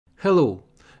Hello,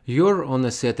 you're on a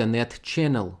Ethernet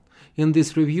channel. In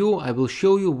this review I will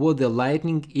show you what the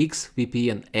LightningX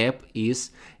VPN app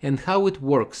is and how it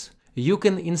works. You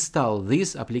can install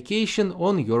this application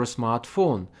on your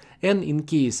smartphone, and in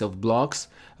case of blocks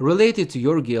related to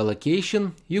your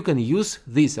geolocation, you can use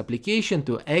this application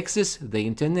to access the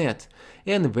internet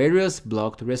and various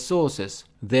blocked resources.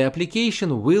 The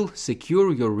application will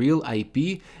secure your real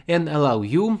IP and allow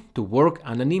you to work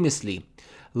anonymously.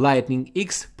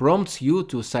 LightningX prompts you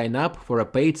to sign up for a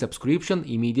paid subscription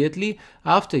immediately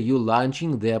after you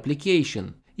launching the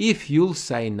application. If you'll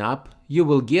sign up, you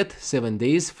will get 7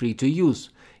 days free to use,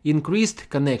 increased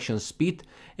connection speed,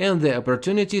 and the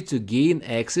opportunity to gain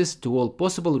access to all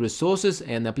possible resources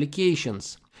and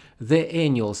applications. The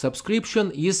annual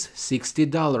subscription is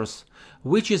 $60,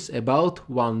 which is about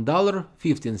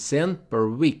 $1.15 per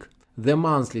week. The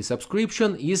monthly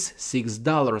subscription is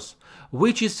 $6,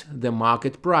 which is the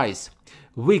market price.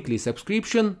 Weekly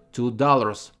subscription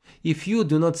 $2. If you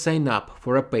do not sign up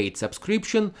for a paid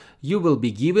subscription, you will be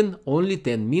given only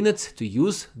 10 minutes to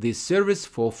use this service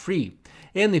for free.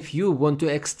 And if you want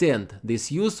to extend this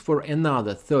use for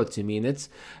another 30 minutes,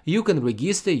 you can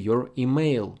register your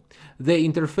email. The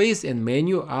interface and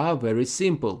menu are very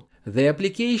simple. The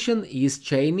application is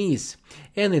Chinese,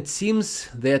 and it seems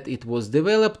that it was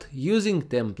developed using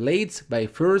templates by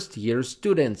first-year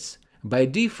students. By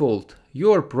default,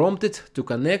 you are prompted to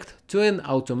connect to an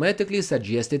automatically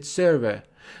suggested server,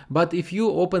 but if you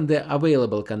open the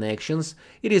available connections,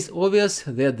 it is obvious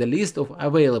that the list of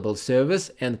available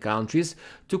servers and countries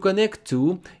to connect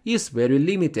to is very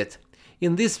limited.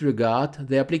 In this regard,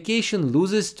 the application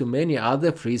loses to many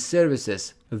other free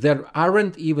services. There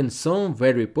aren't even some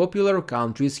very popular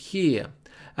countries here.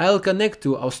 I'll connect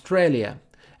to Australia.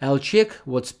 I'll check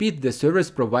what speed the service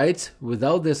provides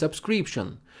without the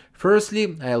subscription.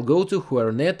 Firstly, I'll go to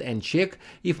Huarnet and check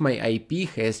if my IP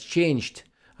has changed.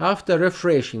 After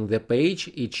refreshing the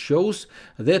page, it shows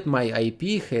that my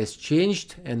IP has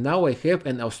changed and now I have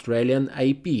an Australian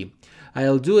IP.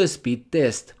 I'll do a speed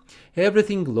test.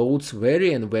 Everything loads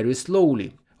very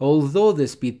slowly. Although the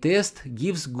speed test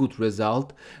gives good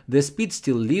result, the speed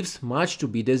still leaves much to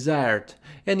be desired,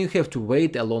 and you have to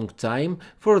wait a long time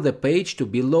for the page to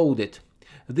be loaded.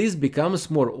 This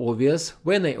becomes more obvious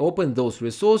when I open those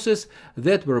resources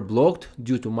that were blocked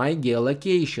due to my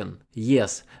geolocation.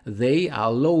 Yes, they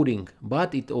are loading,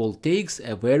 but it all takes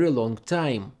a very long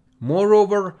time.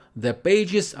 Moreover, the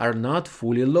pages are not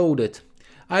fully loaded.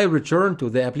 I return to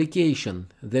the application.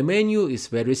 The menu is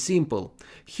very simple.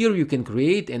 Here you can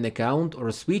create an account or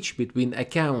switch between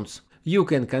accounts. You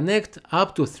can connect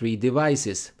up to 3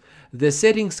 devices. The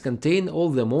settings contain all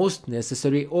the most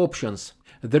necessary options.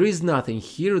 There is nothing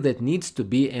here that needs to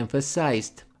be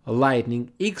emphasized.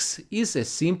 LightningX is a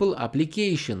simple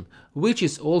application, which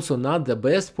is also not the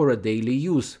best for a daily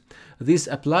use. This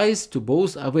applies to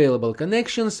both available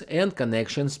connections and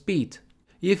connection speed.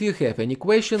 If you have any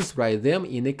questions, write them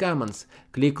in the comments.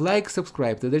 Click like,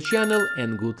 subscribe to the channel,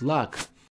 and good luck!